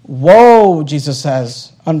 Woe, Jesus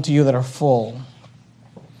says, unto you that are full,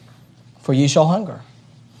 for ye shall hunger.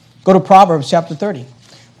 Go to Proverbs chapter 30.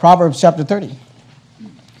 Proverbs chapter 30.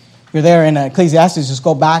 You're there in Ecclesiastes, just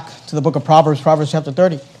go back to the book of Proverbs, Proverbs chapter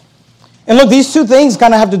 30. And look, these two things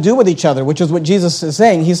kind of have to do with each other, which is what Jesus is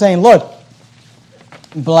saying. He's saying, look,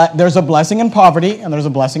 there's a blessing in poverty and there's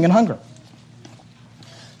a blessing in hunger.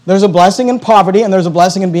 There's a blessing in poverty and there's a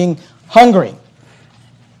blessing in being hungry.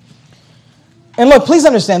 And look, please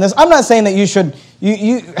understand this. I'm not saying that you should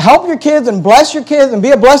you help your kids and bless your kids and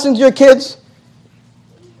be a blessing to your kids.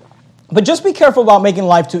 But just be careful about making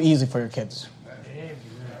life too easy for your kids.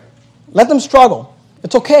 Let them struggle.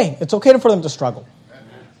 It's okay. It's okay for them to struggle.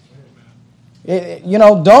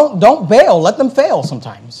 Don't bail. Let them fail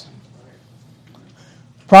sometimes.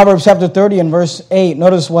 Proverbs chapter 30 and verse 8.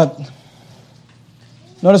 Notice what's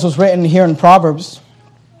written here in Proverbs.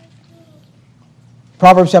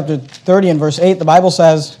 Proverbs chapter 30 and verse 8, the Bible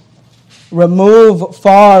says, remove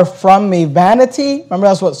far from me vanity. Remember,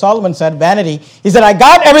 that's what Solomon said, vanity. He said, I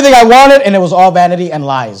got everything I wanted, and it was all vanity and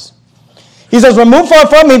lies. He says, remove far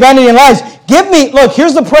from me vanity and lies. Give me, look,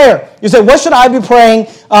 here's the prayer. You say, what should I be praying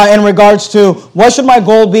in regards to, what should my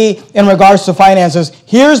goal be in regards to finances?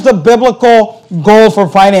 Here's the biblical goal for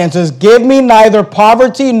finances. Give me neither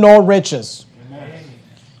poverty nor riches. Amen.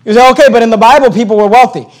 You say, okay, but in the Bible, people were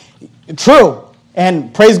wealthy. True,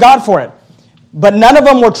 and praise God for it. But none of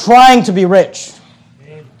them were trying to be rich.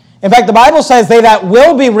 In fact, the Bible says they that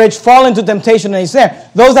will be rich fall into temptation and ensnare.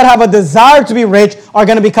 Those that have a desire to be rich are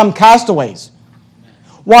going to become castaways.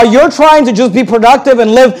 While you're trying to just be productive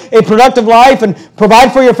and live a productive life and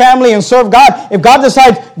provide for your family and serve God, if God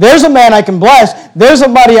decides, there's a man I can bless, there's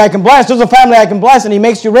somebody I can bless, there's a family I can bless, and he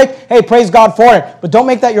makes you rich, hey, praise God for it. But don't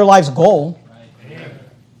make that your life's goal.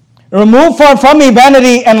 Remove far from me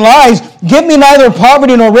vanity and lies. Give me neither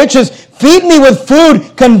poverty nor riches. Feed me with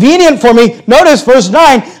food convenient for me. Notice verse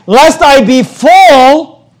 9. Lest I be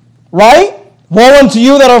full, right? Woe unto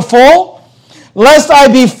you that are full. Lest I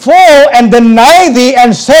be full and deny thee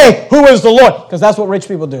and say, who is the Lord? Because that's what rich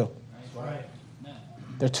people do.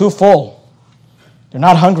 They're too full. They're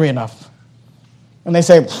not hungry enough. And they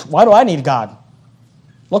say, why do I need God?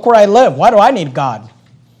 Look where I live. Why do I need God?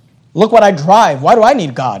 Look what I drive. Why do I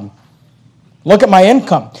need God? Look at my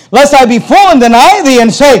income. Lest I be full and deny thee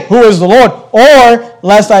and say, who is the Lord? Or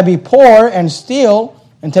lest I be poor and steal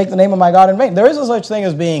and take the name of my God in vain. There is no such thing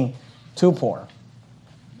as being too poor.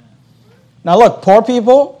 Now look, poor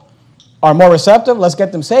people are more receptive. Let's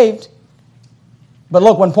get them saved. But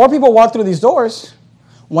look, when poor people walk through these doors,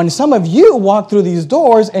 when some of you walk through these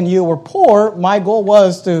doors and you were poor, my goal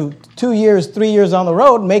was to 2 years, 3 years down the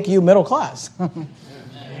road, make you middle class.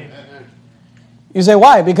 You say,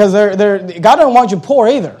 why? Because God doesn't want you poor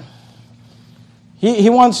either. He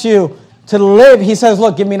wants you to live. He says,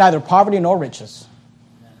 look, give me neither poverty nor riches.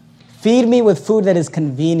 Feed me with food that is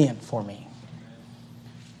convenient for me.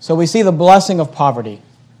 So we see the blessing of poverty.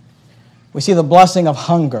 We see the blessing of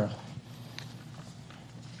hunger.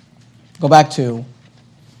 Go back to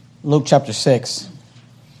Luke chapter 6.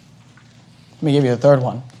 Let me give you the third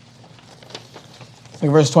one. Look at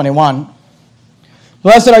verse 21.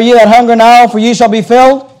 Blessed are ye that hunger now, for ye shall be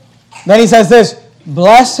filled. Then he says this,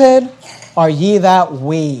 blessed are ye that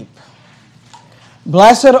weep.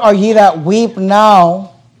 Blessed are ye that weep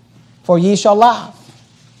now, for ye shall laugh.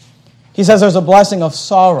 He says there's a blessing of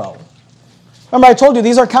sorrow. Remember, I told you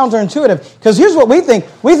these are counterintuitive, because here's what we think.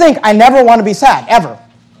 We think, I never want to be sad, ever.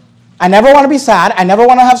 I never want to be sad. I never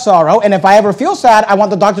want to have sorrow. And if I ever feel sad, I want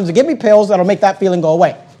the doctor to give me pills that'll make that feeling go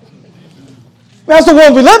away. That's the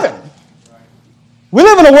world we live in. We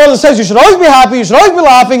live in a world that says you should always be happy, you should always be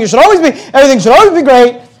laughing, everything should always be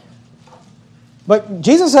great. But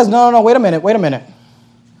Jesus says, no, wait a minute.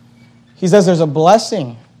 He says there's a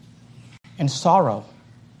blessing in sorrow.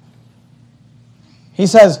 He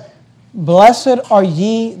says, blessed are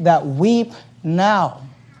ye that weep now,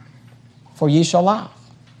 for ye shall laugh.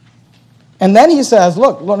 And then he says,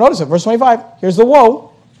 look, notice it, verse 25. Here's the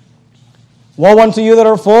woe. Woe unto you that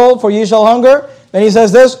are full, for ye shall hunger. Then he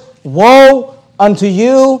says this, woe unto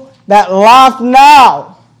you that laugh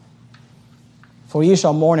now, for ye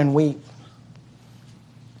shall mourn and weep.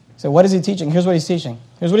 So what is he teaching? Here's what he's teaching.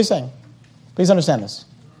 Here's what he's saying. Please understand this.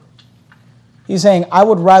 He's saying, I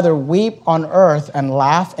would rather weep on earth and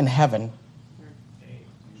laugh in heaven.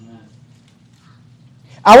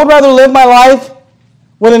 I would rather live my life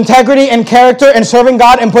with integrity and character and serving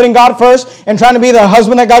God and putting God first and trying to be the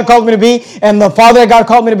husband that God called me to be and the father that God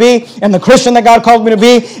called me to be and the Christian that God called me to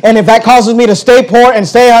be. And if that causes me to stay poor and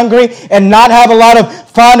stay hungry and not have a lot of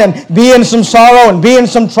fun and be in some sorrow and be in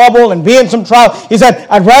some trouble and be in some trial, he said,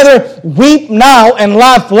 I'd rather weep now and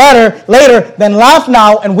laugh later than laugh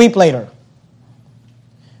now and weep later.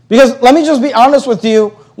 Because let me just be honest with you,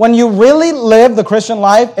 when you really live the Christian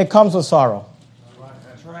life, it comes with sorrow.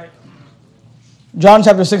 John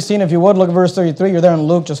chapter 16, if you would, look at verse 33. You're there in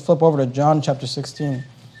Luke. Just flip over to John chapter 16.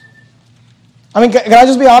 I mean, can I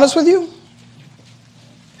just be honest with you?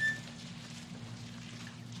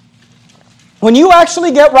 When you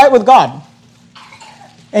actually get right with God,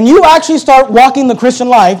 and you actually start walking the Christian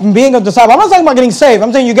life and being a disciple, I'm not talking about getting saved.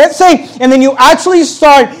 I'm saying you get saved, and then you actually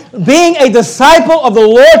start being a disciple of the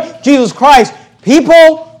Lord Jesus Christ,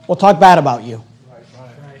 people will talk bad about you.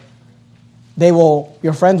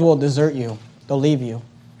 Your friends will desert you. They'll leave you.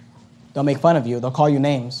 They'll make fun of you. They'll call you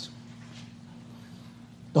names.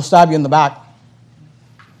 They'll stab you in the back.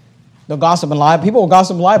 They'll gossip and lie. People will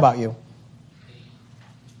gossip and lie about you.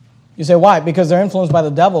 You say, why? Because they're influenced by the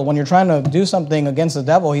devil. When you're trying to do something against the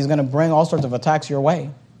devil, he's going to bring all sorts of attacks your way.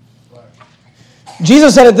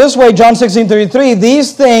 Jesus said it this way, John 16:33,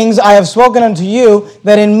 these things I have spoken unto you,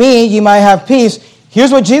 that in me ye might have peace.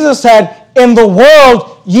 Here's what Jesus said, in the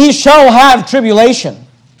world ye shall have tribulation.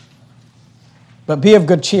 But be of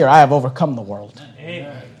good cheer, I have overcome the world.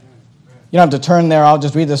 Amen. You don't have to turn there, I'll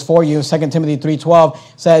just read this for you. 2 Timothy 3:12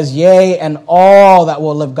 says, yea, and all that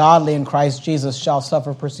will live godly in Christ Jesus shall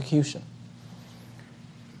suffer persecution.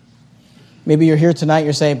 Maybe you're here tonight,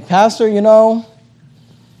 you're saying, Pastor,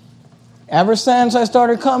 ever since I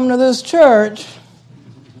started coming to this church,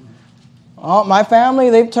 my family,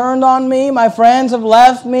 they've turned on me. My friends have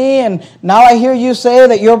left me. And now I hear you say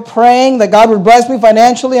that you're praying that God would bless me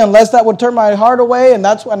financially unless that would turn my heart away. And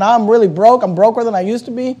that's when now I'm really broke. I'm broker than I used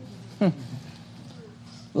to be.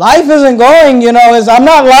 Life isn't going, I'm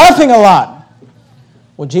not laughing a lot.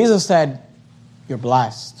 Well, Jesus said, you're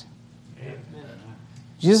blessed. Amen.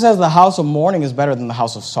 Jesus says the house of mourning is better than the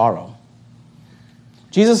house of sorrow.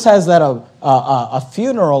 Jesus says that a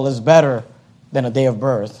funeral is better than a day of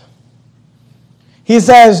birth. He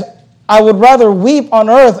says, I would rather weep on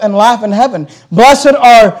earth and laugh in heaven. Blessed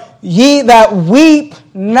are ye that weep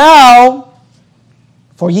now,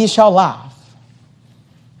 for ye shall laugh.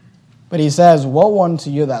 But he says, woe unto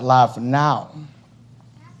you that laugh now,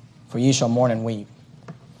 for ye shall mourn and weep.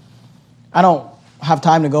 I don't have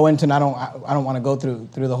time to go into, and I don't want to go through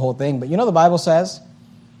the whole thing, but the Bible says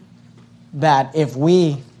that if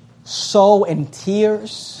we sow in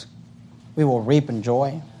tears, we will reap in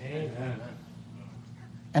joy. Amen.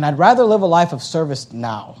 And I'd rather live a life of service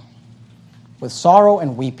now, with sorrow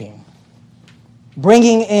and weeping,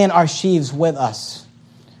 bringing in our sheaves with us,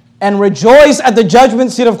 and rejoice at the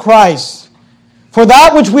judgment seat of Christ for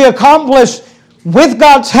that which we accomplish with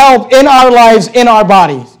God's help in our lives, in our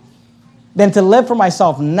bodies, than to live for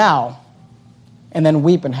myself now and then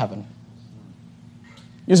weep in heaven.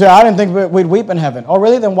 You say, I didn't think we'd weep in heaven. Oh,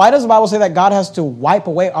 really? Then why does the Bible say that God has to wipe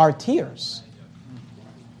away our tears?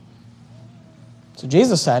 So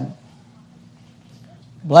Jesus said,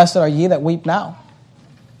 blessed are ye that weep now,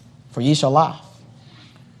 for ye shall laugh.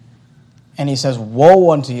 And he says,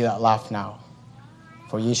 woe unto you that laugh now,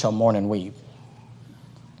 for ye shall mourn and weep.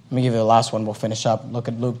 Let me give you the last one. We'll finish up. Look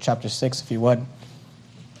at Luke chapter 6, if you would.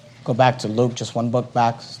 Go back to Luke, just one book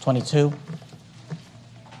back, 22.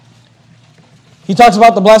 He talks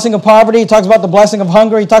about the blessing of poverty. He talks about the blessing of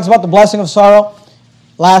hunger. He talks about the blessing of sorrow.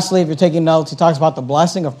 Lastly, if you're taking notes, he talks about the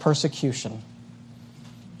blessing of persecution.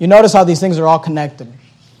 You notice how these things are all connected.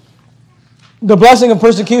 The blessing of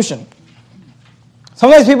persecution.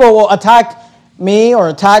 Sometimes people will attack me or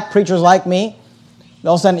attack preachers like me.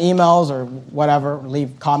 They'll send emails or whatever,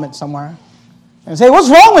 leave comments somewhere, and say, what's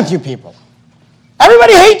wrong with you people?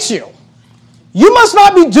 Everybody hates you. You must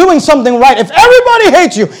not be doing something right. If everybody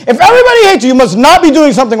hates you, you must not be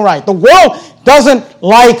doing something right. The world doesn't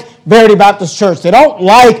like Verity Baptist Church. They don't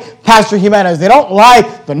like Pastor Jimenez. They don't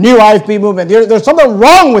like the new IFB movement. There's something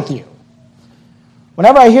wrong with you.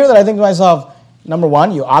 Whenever I hear that, I think to myself, number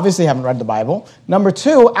one, you obviously haven't read the Bible. Number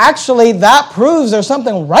two, actually, that proves there's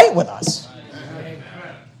something right with us.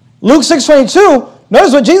 Luke 6:22,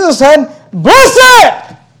 notice what Jesus said,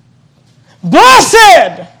 blessed!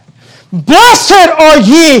 Blessed! Blessed are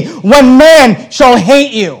ye when men shall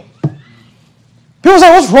hate you. People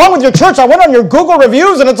say, what's wrong with your church? I went on your Google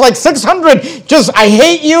reviews and it's like 600, just, I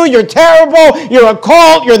hate you, you're terrible, you're a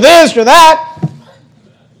cult, you're this, you're that.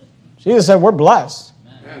 Jesus said, we're blessed.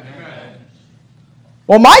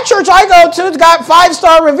 Well, my church I go to, it's got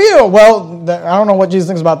 5-star review. Well, I don't know what Jesus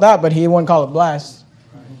thinks about that, but he wouldn't call it blessed.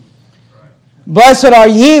 Blessed are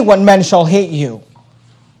ye when men shall hate you,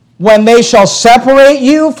 when they shall separate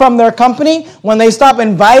you from their company, when they stop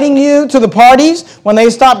inviting you to the parties, when they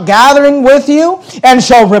stop gathering with you, and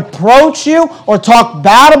shall reproach you or talk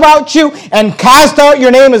bad about you and cast out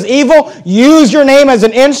your name as evil, use your name as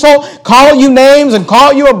an insult, call you names and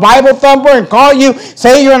call you a Bible thumper and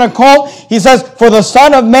say you're in a cult. He says, for the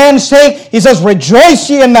Son of Man's sake, he says, rejoice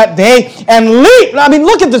ye in that day and leap. I mean,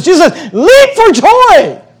 look at this. Jesus says, leap for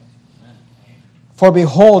joy. For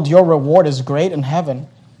behold, your reward is great in heaven.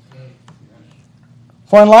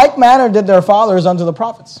 For in like manner did their fathers unto the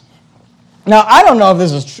prophets. Now, I don't know if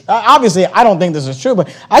this is true. Obviously, I don't think this is true,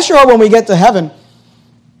 but I sure hope when we get to heaven,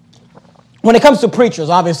 when it comes to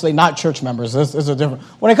preachers, obviously not church members, this is different.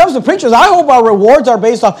 When it comes to preachers, I hope our rewards are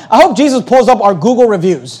based off, I hope Jesus pulls up our Google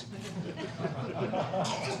reviews.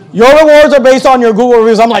 Your rewards are based on your Google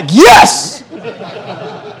reviews. I'm like, yes!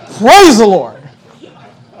 Praise the Lord.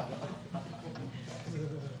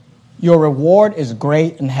 Your reward is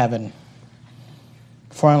great in heaven.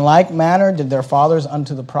 For in like manner did their fathers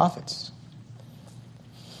unto the prophets.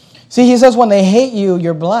 See, he says when they hate you,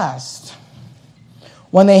 you're blessed.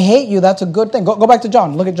 When they hate you, that's a good thing. Go back to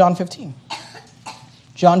John. Look at John 15.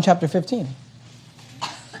 John chapter 15.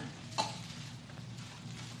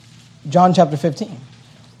 John chapter 15.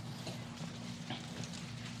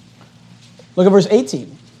 Look at verse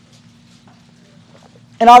 18.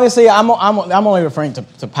 And obviously, I'm only referring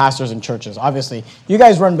to pastors and churches. Obviously, you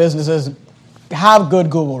guys run businesses, have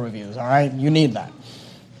good Google reviews, all right? You need that.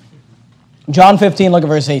 John 15, look at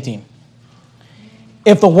verse 18.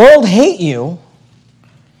 If the world hate you,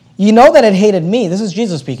 you know that it hated me. This is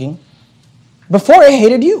Jesus speaking. Before it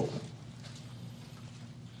hated you.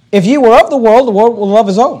 If you were of the world will love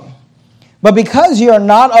his own. But because you are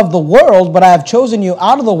not of the world, but I have chosen you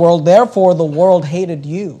out of the world, therefore the world hateth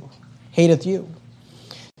you.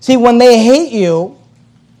 See, when they hate you,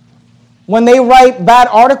 when they write bad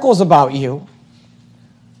articles about you,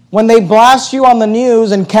 when they blast you on the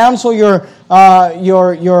news and cancel your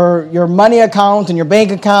money account and your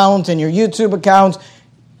bank account and your YouTube account,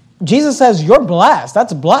 Jesus says you're blessed.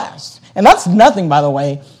 That's blessed. And that's nothing, by the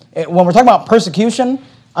way. When we're talking about persecution,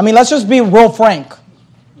 I mean, let's just be real frank.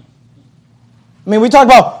 I mean, we talk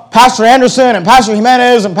about Pastor Anderson and Pastor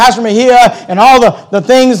Jimenez and Pastor Mejia and all the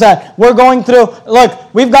things that we're going through.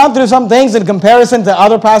 Look, we've gone through some things in comparison to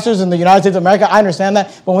other pastors in the United States of America. I understand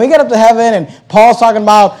that. But when we get up to heaven and Paul's talking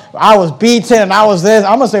about, I was beaten and I was this,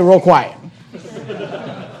 I'm going to stay real quiet.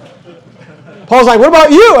 Paul's like, what about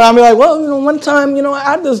you? And I'll be like, well, one time, I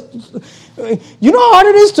had this. You know how hard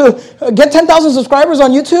it is to get 10,000 subscribers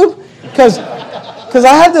on YouTube? Because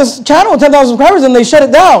I had this channel with 10,000 subscribers and they shut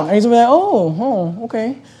it down. And he's going to be like, oh,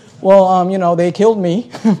 okay. Well, they killed me.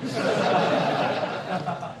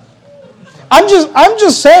 I'm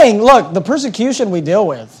just saying, look, the persecution we deal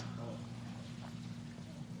with,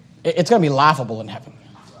 it's going to be laughable in heaven.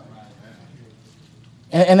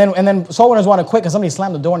 And then soul winners want to quit because somebody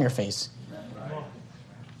slammed the door in your face.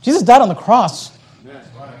 Jesus died on the cross.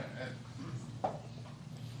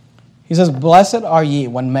 He says, blessed are ye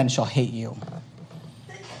when men shall hate you.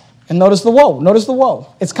 And notice the woe. Notice the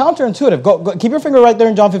woe. It's counterintuitive. Go, keep your finger right there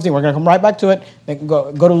in John 15. We're going to come right back to it. Then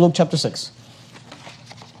go to Luke chapter 6.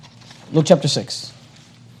 Luke chapter 6.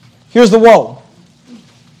 Here's the woe.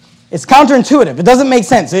 It's counterintuitive. It doesn't make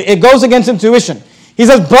sense. It goes against intuition. He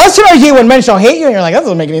says, blessed are ye when men shall hate you. And you're like, that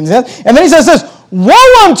doesn't make any sense. And then he says this,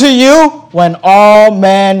 woe unto you when all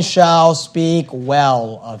men shall speak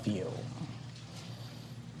well of you.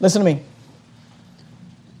 Listen to me.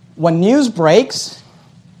 When news breaks,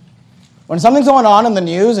 when something's going on in the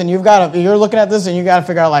news and you're looking at this and you got to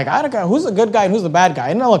figure out, like, I don't know, who's the good guy and who's the bad guy?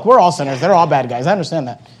 And look, we're all sinners. They're all bad guys. I understand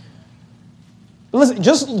that. But listen,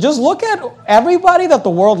 just look at everybody that the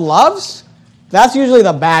world loves. That's usually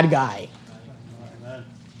the bad guy.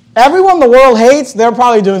 Everyone the world hates, they're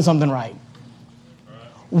probably doing something right.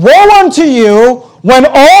 Woe unto you when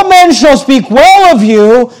all men shall speak well of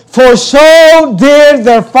you, for so did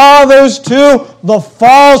their fathers to the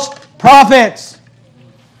false prophets.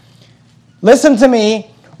 Listen to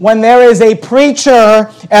me. When there is a preacher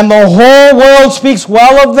and the whole world speaks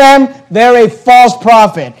well of them, they're a false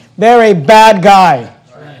prophet. They're a bad guy.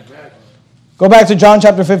 Go back to John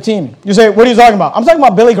chapter 15. You say, what are you talking about? I'm talking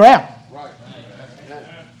about Billy Graham.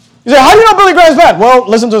 You say, how do you know Billy Graham's bad? Well,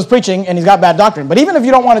 listen to his preaching, and he's got bad doctrine. But even if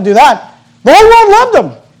you don't want to do that, the whole world loved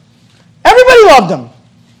him. Everybody loved him.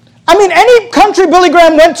 I mean, any country Billy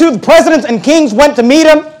Graham went to, the presidents and kings went to meet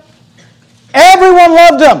him. Everyone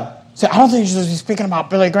loved him. Say, I don't think you should be speaking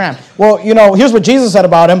about Billy Graham. Well, here's what Jesus said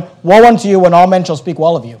about him. Woe unto you when all men shall speak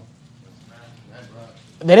well of you.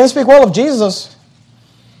 They didn't speak well of Jesus.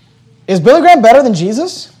 Is Billy Graham better than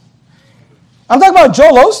Jesus? I'm talking about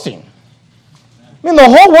Joel Osteen. I mean, the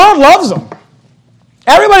whole world loves him.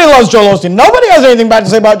 Everybody loves Joel Osteen. Nobody has anything bad to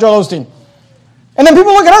say about Joel Osteen. And then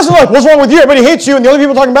people look at us and are like, what's wrong with you? Everybody hates you, and the only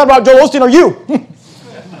people talking bad about Joel Osteen are you.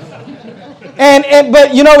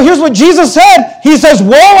 But here's what Jesus said. He says,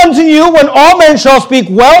 woe unto you when all men shall speak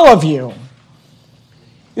well of you.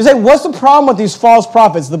 You say, what's the problem with these false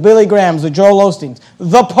prophets, the Billy Grahams, the Joel Osteens,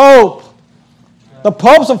 the Pope? The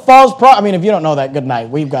Pope's a false prophet. I mean, if you don't know that, good night.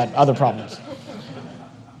 We've got other problems.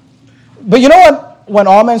 But you know what? When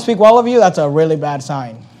all men speak well of you, that's a really bad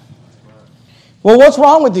sign. Well, what's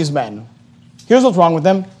wrong with these men? Here's what's wrong with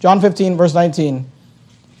them. John 15, verse 19.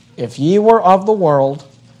 If ye were of the world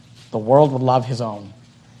would love his own.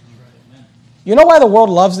 You know why the world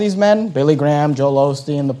loves these men? Billy Graham, Joel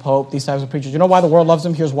Osteen, the Pope, these types of preachers. You know why the world loves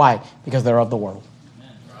them? Here's why. Because they're of the world.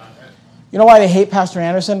 You know why they hate Pastor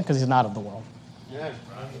Anderson? Because he's not of the world. You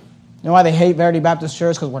know why they hate Verity Baptist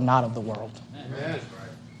Church? Because we're not of the world.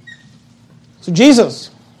 So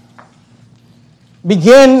Jesus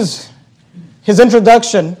begins his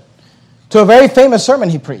introduction to a very famous sermon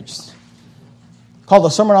he preached called the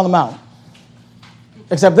Sermon on the Mount.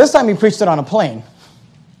 Except this time he preached it on a plane,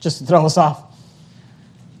 just to throw us off.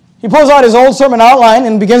 He pulls out his old sermon outline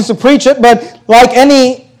and begins to preach it, but like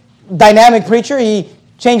any dynamic preacher, he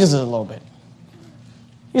changes it a little bit.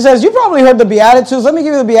 He says, you probably heard the Beatitudes. Let me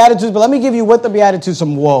give you the Beatitudes, but let me give you with the Beatitudes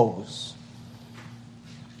some woes.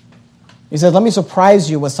 He said, let me surprise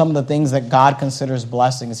you with some of the things that God considers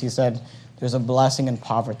blessings. He said, there's a blessing in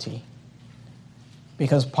poverty.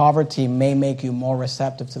 Because poverty may make you more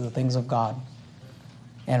receptive to the things of God.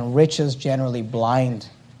 And riches generally blind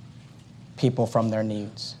people from their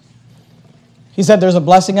needs. He said there's a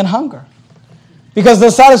blessing in hunger. Because the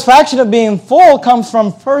satisfaction of being full comes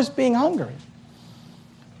from first being hungry.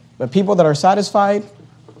 But people that are satisfied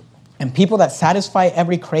and people that satisfy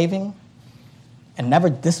every craving and never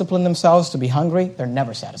discipline themselves to be hungry, they're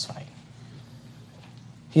never satisfied.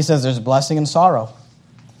 He says there's blessing in sorrow.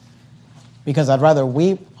 Because I'd rather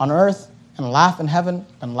weep on earth and laugh in heaven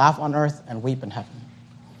than laugh on earth and weep in heaven.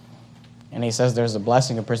 And he says there's a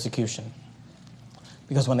blessing of persecution.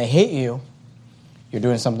 Because when they hate you, you're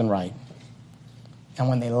doing something right. And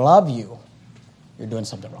when they love you, you're doing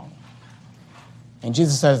something wrong. And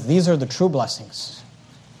Jesus says these are the true blessings.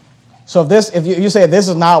 So if you say this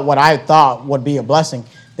is not what I thought would be a blessing,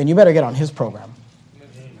 then you better get on his program.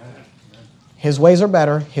 His ways are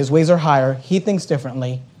better. His ways are higher. He thinks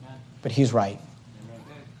differently, but he's right.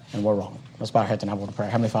 And we're wrong. Let's bow our heads and have a word of prayer.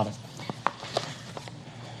 Heavenly Father,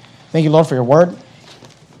 thank you, Lord, for your word.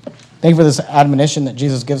 Thank you for this admonition that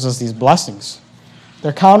Jesus gives us, these blessings.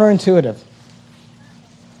 They're counterintuitive.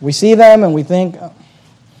 We see them and we think,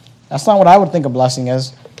 that's not what I would think a blessing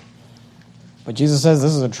is. But Jesus says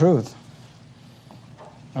this is the truth.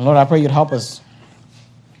 And Lord, I pray you'd help us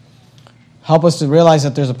Help us to realize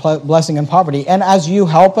that there's a blessing in poverty. And as you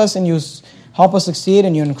help us and you help us succeed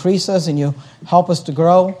and you increase us and you help us to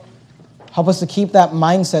grow, help us to keep that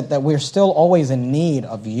mindset that we're still always in need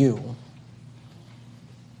of you.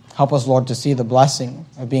 Help us, Lord, to see the blessing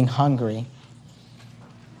of being hungry.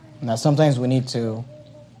 And that sometimes we need to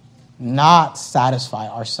not satisfy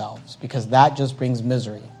ourselves because that just brings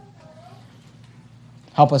misery.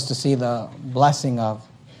 Help us to see the blessing of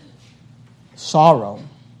sorrow.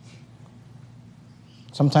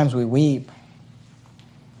 Sometimes we weep,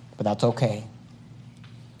 but that's okay.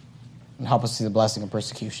 And help us see the blessing of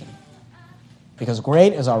persecution. Because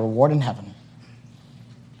great is our reward in heaven.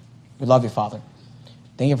 We love you, Father.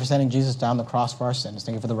 Thank you for sending Jesus down the cross for our sins.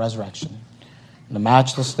 Thank you for the resurrection. In the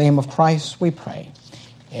matchless name of Christ, we pray.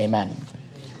 Amen.